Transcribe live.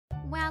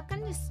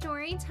Welcome to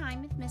Story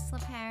Time with Miss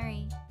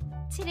LaPerry.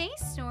 Today's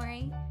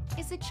story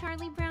is A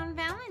Charlie Brown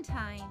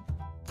Valentine,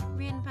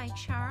 written by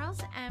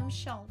Charles M.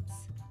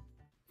 Schultz.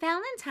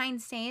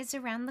 Valentine's Day is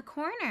around the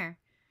corner.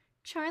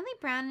 Charlie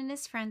Brown and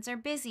his friends are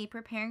busy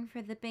preparing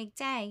for the big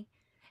day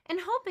and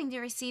hoping to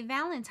receive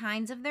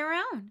valentines of their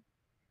own.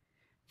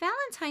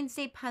 Valentine's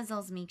Day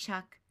puzzles me,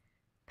 Chuck,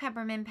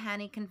 Peppermint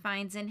Patty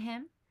confides in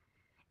him.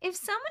 If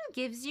someone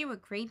gives you a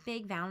great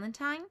big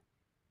valentine,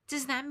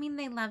 does that mean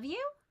they love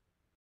you?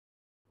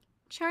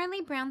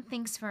 Charlie Brown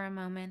thinks for a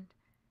moment.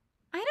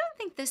 I don't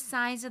think the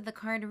size of the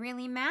card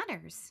really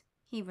matters,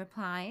 he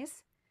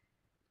replies.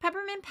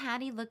 Peppermint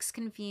Patty looks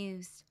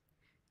confused.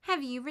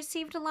 Have you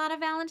received a lot of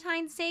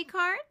Valentine's Day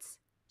cards?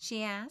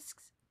 She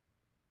asks.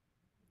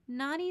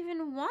 Not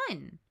even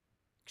one,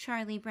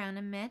 Charlie Brown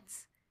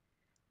admits.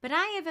 But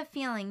I have a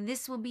feeling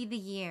this will be the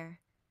year.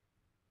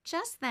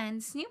 Just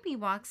then, Snoopy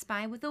walks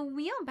by with a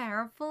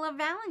wheelbarrow full of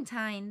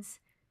valentines.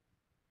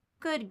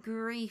 Good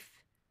grief,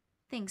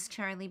 thinks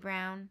Charlie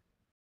Brown.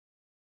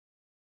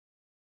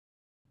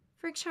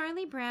 For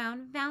Charlie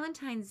Brown,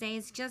 Valentine's Day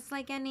is just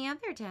like any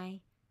other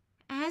day.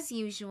 As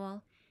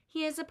usual,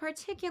 he has a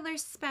particular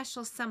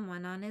special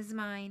someone on his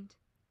mind.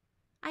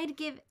 I'd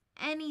give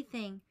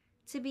anything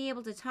to be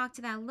able to talk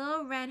to that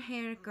little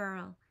red-haired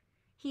girl,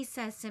 he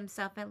says to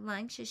himself at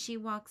lunch as she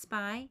walks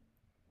by.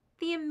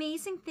 The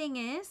amazing thing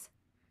is,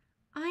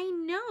 I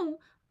know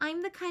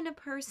I'm the kind of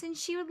person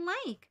she would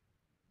like.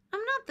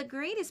 I'm not the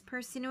greatest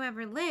person who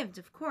ever lived,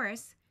 of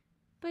course,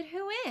 but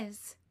who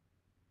is?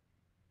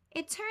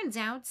 It turns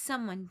out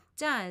someone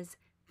does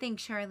think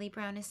Charlie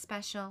Brown is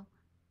special.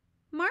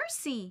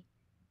 Marcy!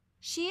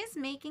 She is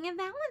making a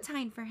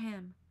valentine for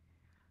him.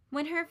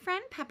 When her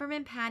friend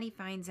Peppermint Patty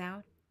finds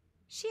out,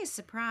 she is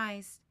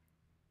surprised.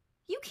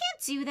 You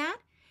can't do that.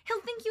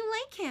 He'll think you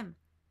like him,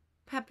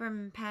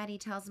 Peppermint Patty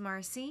tells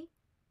Marcy.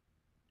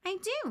 I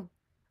do.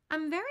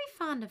 I'm very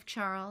fond of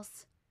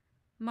Charles,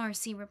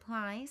 Marcy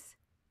replies.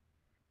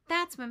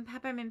 That's when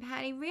Peppermint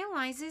Patty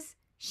realizes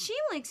she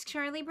likes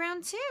Charlie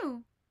Brown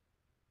too.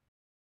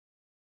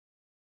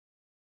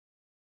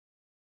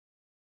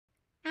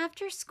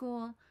 After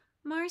school,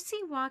 Marcy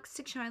walks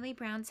to Charlie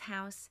Brown's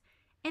house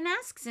and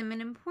asks him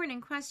an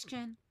important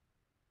question.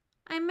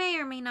 I may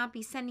or may not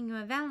be sending you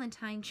a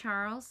valentine,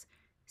 Charles,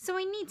 so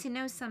I need to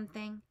know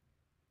something.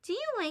 Do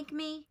you like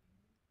me?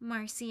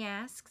 Marcy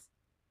asks.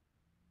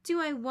 Do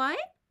I what?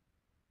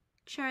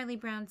 Charlie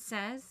Brown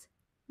says,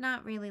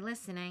 not really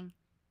listening.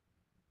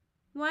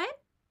 What?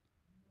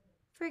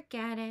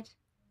 Forget it,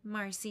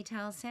 Marcy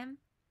tells him.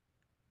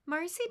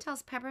 Marcy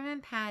tells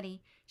Peppermint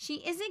Patty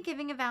she isn't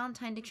giving a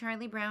valentine to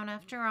Charlie Brown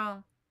after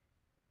all.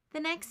 The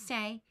next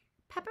day,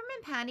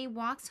 Peppermint Patty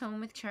walks home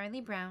with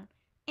Charlie Brown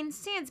and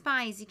stands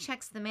by as he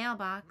checks the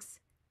mailbox.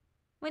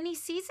 When he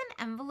sees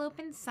an envelope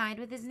inside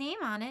with his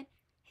name on it,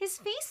 his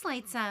face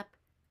lights up.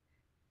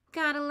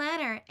 Got a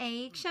letter,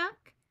 eh,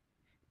 Chuck?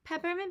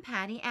 Peppermint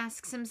Patty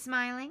asks him,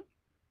 smiling.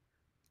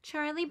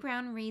 Charlie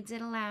Brown reads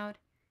it aloud.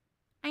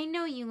 I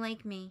know you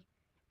like me,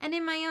 and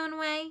in my own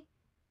way,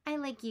 I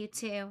like you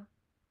too.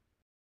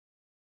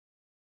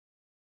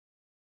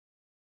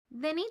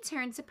 Then he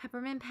turns to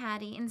Peppermint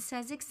Patty and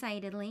says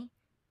excitedly,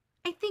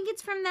 I think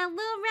it's from that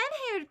little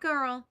red-haired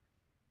girl.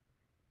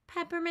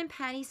 Peppermint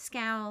Patty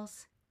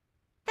scowls.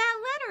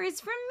 That letter is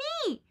from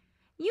me.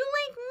 You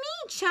like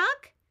me,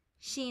 Chuck,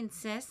 she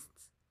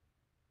insists.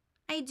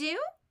 I do?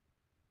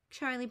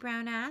 Charlie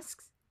Brown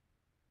asks.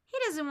 He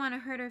doesn't want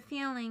to hurt her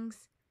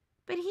feelings,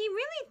 but he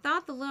really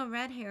thought the little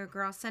red-haired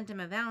girl sent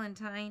him a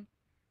valentine.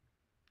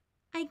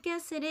 I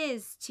guess it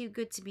is too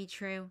good to be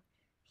true,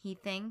 he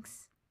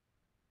thinks.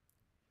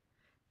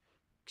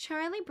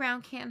 Charlie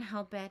Brown can't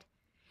help it.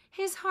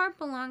 His heart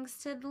belongs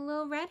to the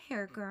little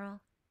red-haired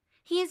girl.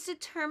 He is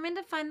determined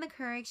to find the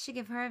courage to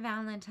give her a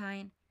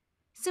valentine.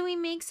 So he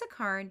makes a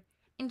card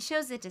and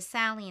shows it to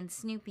Sally and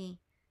Snoopy.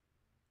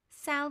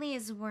 Sally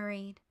is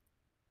worried.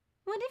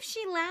 What if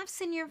she laughs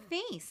in your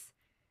face?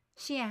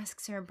 She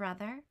asks her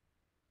brother.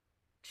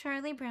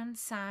 Charlie Brown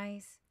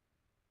sighs.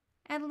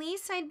 At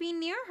least I'd be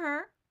near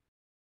her.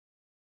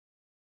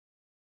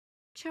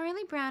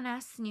 Charlie Brown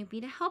asks Snoopy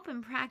to help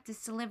him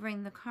practice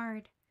delivering the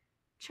card.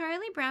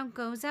 Charlie Brown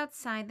goes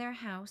outside their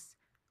house,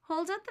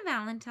 holds out the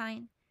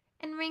valentine,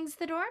 and rings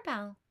the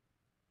doorbell.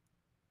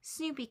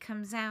 Snoopy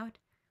comes out,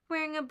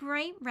 wearing a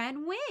bright red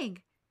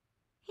wig.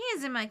 He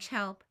isn't much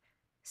help,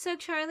 so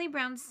Charlie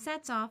Brown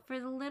sets off for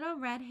the little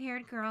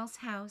red-haired girl's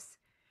house,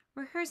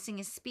 rehearsing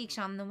his speech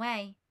on the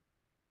way.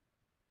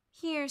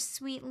 Here,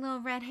 sweet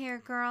little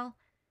red-haired girl,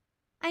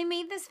 I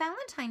made this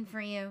valentine for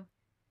you,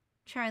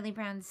 Charlie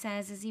Brown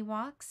says as he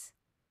walks.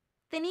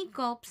 Then he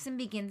gulps and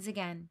begins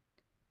again.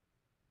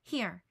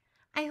 Here,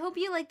 I hope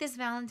you like this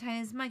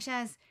valentine as much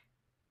as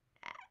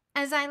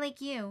I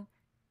like you.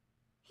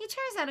 He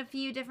tries out a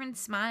few different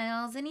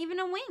smiles and even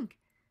a wink,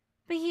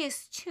 but he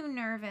is too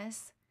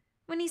nervous.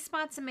 When he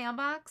spots a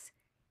mailbox,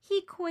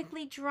 he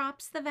quickly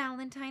drops the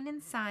valentine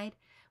inside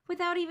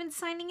without even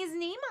signing his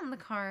name on the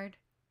card.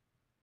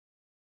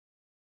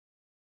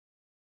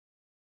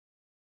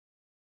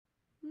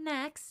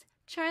 Next,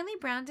 Charlie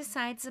Brown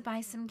decides to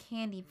buy some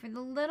candy for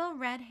the little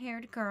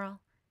red-haired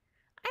girl.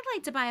 "I'd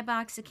like to buy a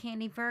box of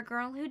candy for a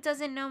girl who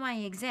doesn't know I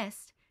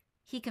exist,"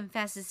 he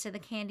confesses to the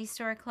candy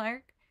store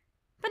clerk.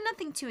 "But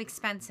nothing too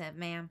expensive,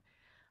 ma'am.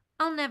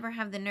 I'll never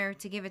have the nerve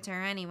to give it to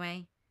her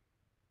anyway."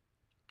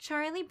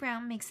 Charlie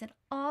Brown makes it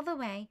all the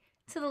way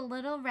to the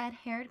little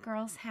red-haired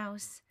girl's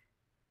house,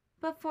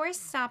 before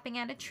stopping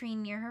at a tree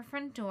near her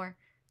front door,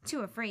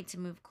 too afraid to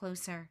move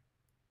closer.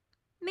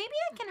 "Maybe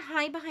I can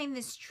hide behind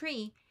this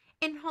tree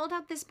and hold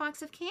out this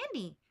box of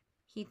candy,"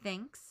 he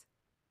thinks.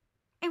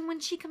 "And when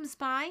she comes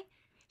by,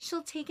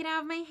 she'll take it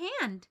out of my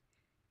hand."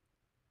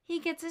 He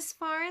gets as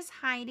far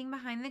as hiding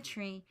behind the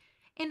tree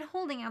and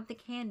holding out the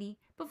candy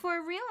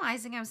before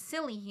realizing how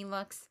silly he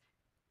looks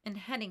and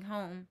heading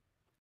home.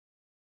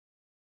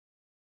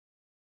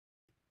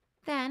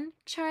 Then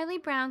Charlie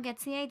Brown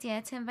gets the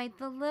idea to invite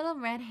the little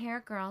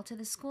red-haired girl to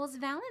the school's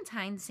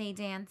Valentine's Day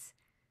dance,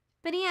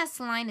 but he asks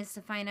Linus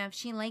to find out if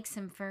she likes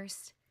him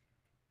first.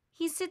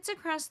 "He sits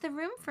across the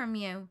room from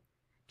you,"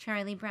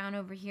 Charlie Brown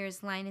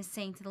overhears Linus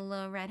saying to the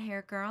little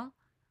red-haired girl.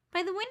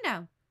 "By the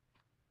window."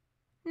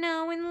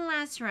 "No, in the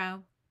last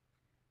row."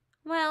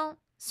 "Well,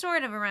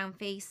 sort of a round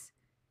face."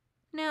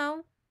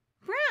 "No,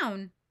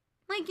 brown,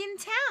 like in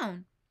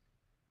town."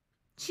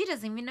 She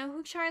doesn't even know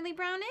who Charlie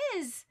Brown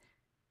is.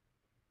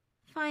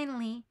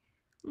 Finally,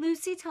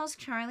 Lucy tells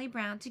Charlie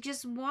Brown to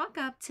just walk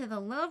up to the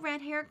little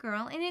red-haired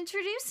girl and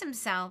introduce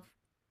himself.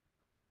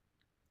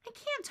 "I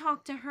can't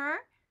talk to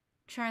her,"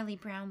 Charlie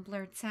Brown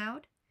blurts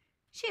out.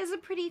 "She has a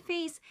pretty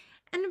face,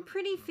 and a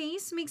pretty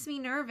face makes me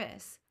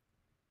nervous."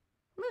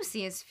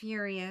 Lucy is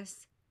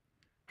furious.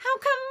 "How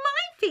come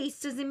my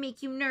face doesn't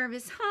make you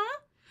nervous,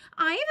 huh?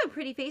 I have a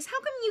pretty face. How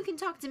come you can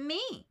talk to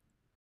me?"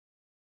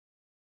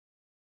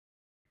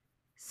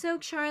 So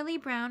Charlie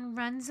Brown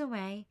runs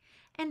away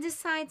and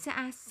decides to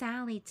ask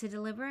Sally to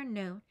deliver a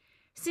note,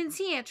 since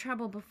he had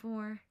trouble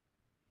before.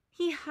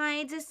 He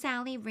hides as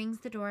Sally rings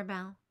the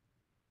doorbell.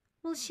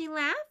 Will she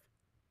laugh?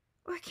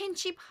 Or can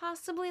she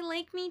possibly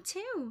like me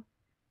too?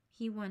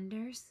 He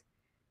wonders.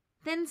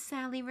 Then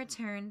Sally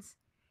returns,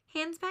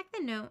 hands back the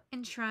note,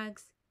 and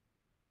shrugs.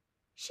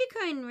 "She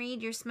couldn't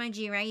read your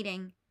smudgy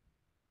writing."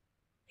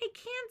 "I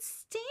can't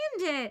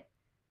stand it,"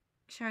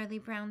 Charlie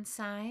Brown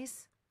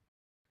sighs.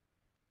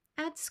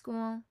 At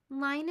school,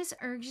 Linus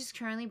urges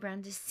Charlie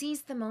Brown to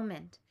seize the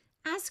moment.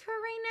 "Ask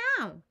her right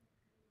now."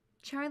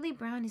 Charlie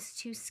Brown is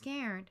too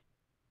scared.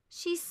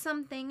 "She's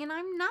something and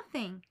I'm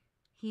nothing,"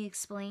 he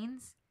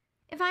explains.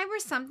 "If I were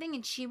something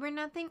and she were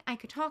nothing, I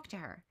could talk to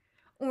her.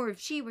 Or if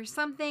she were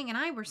something and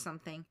I were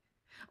something.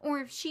 Or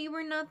if she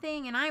were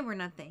nothing and I were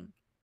nothing.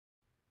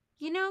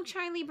 You know,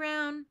 Charlie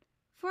Brown,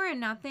 for a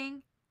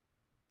nothing,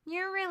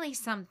 you're really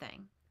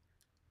something,"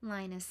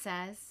 Linus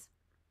says.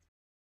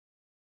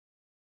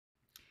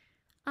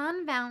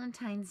 On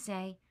Valentine's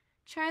Day,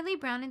 Charlie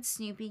Brown and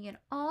Snoopy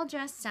get all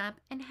dressed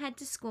up and head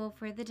to school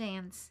for the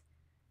dance.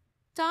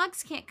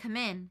 "Dogs can't come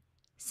in,"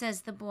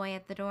 says the boy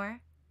at the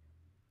door.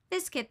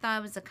 This kid thought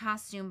it was a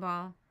costume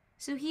ball,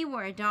 so he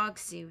wore a dog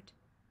suit,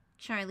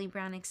 Charlie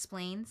Brown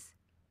explains.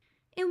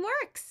 It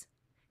works!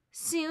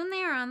 Soon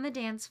they are on the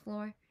dance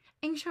floor,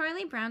 and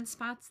Charlie Brown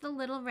spots the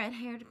little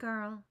red-haired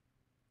girl.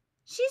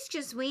 "She's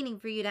just waiting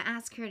for you to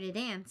ask her to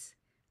dance,"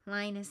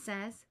 Linus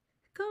says.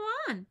 "Go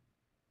on."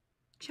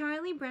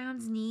 Charlie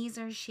Brown's knees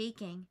are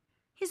shaking.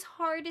 His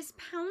heart is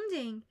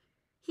pounding.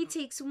 He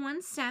takes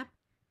one step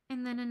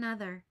and then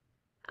another.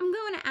 "I'm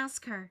going to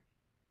ask her.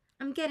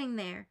 I'm getting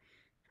there.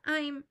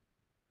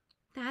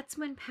 That's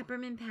when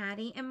Peppermint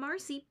Patty and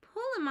Marcy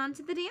pull him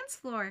onto the dance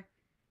floor.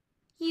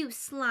 "You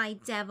sly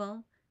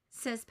devil,"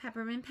 says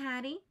Peppermint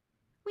Patty.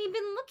 "We've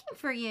been looking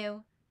for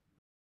you."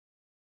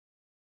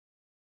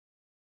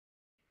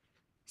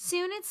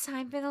 Soon it's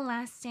time for the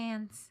last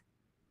dance.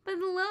 But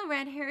the little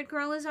red-haired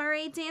girl is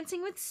already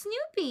dancing with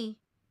Snoopy.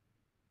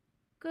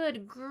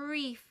 Good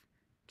grief,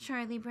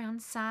 Charlie Brown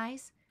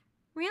sighs,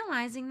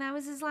 realizing that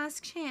was his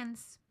last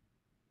chance.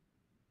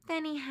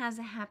 Then he has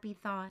a happy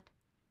thought.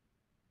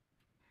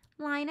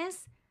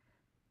 "Linus,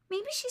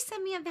 maybe she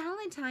sent me a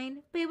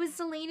Valentine, but it was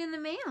delayed in the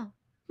mail.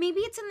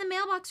 Maybe it's in the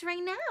mailbox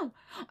right now.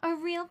 A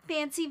real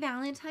fancy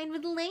Valentine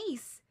with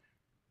lace."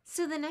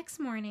 So the next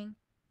morning,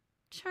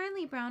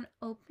 Charlie Brown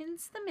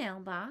opens the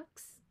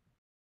mailbox,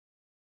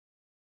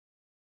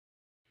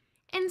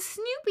 and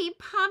Snoopy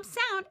pops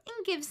out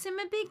and gives him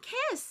a big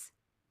kiss.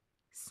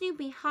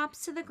 Snoopy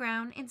hops to the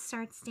ground and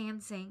starts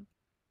dancing.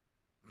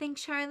 Then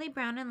Charlie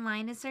Brown and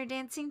Linus are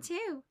dancing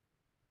too.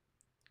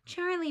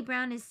 Charlie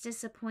Brown is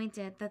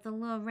disappointed that the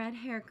little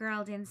red-haired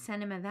girl didn't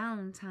send him a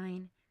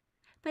Valentine,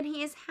 but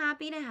he is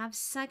happy to have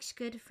such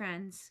good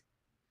friends.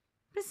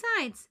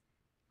 Besides,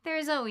 there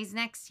is always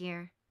next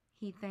year,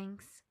 he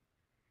thinks.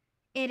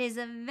 It is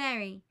a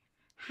very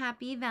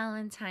happy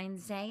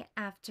Valentine's Day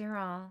after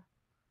all.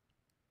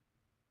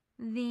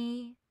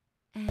 The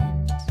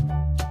end.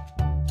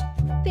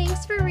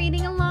 Thanks for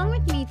reading along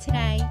with me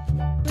today.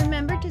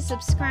 Remember to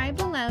subscribe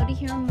below to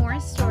hear more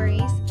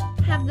stories.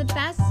 Have the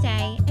best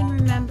day, and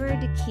remember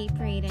to keep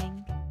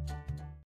reading.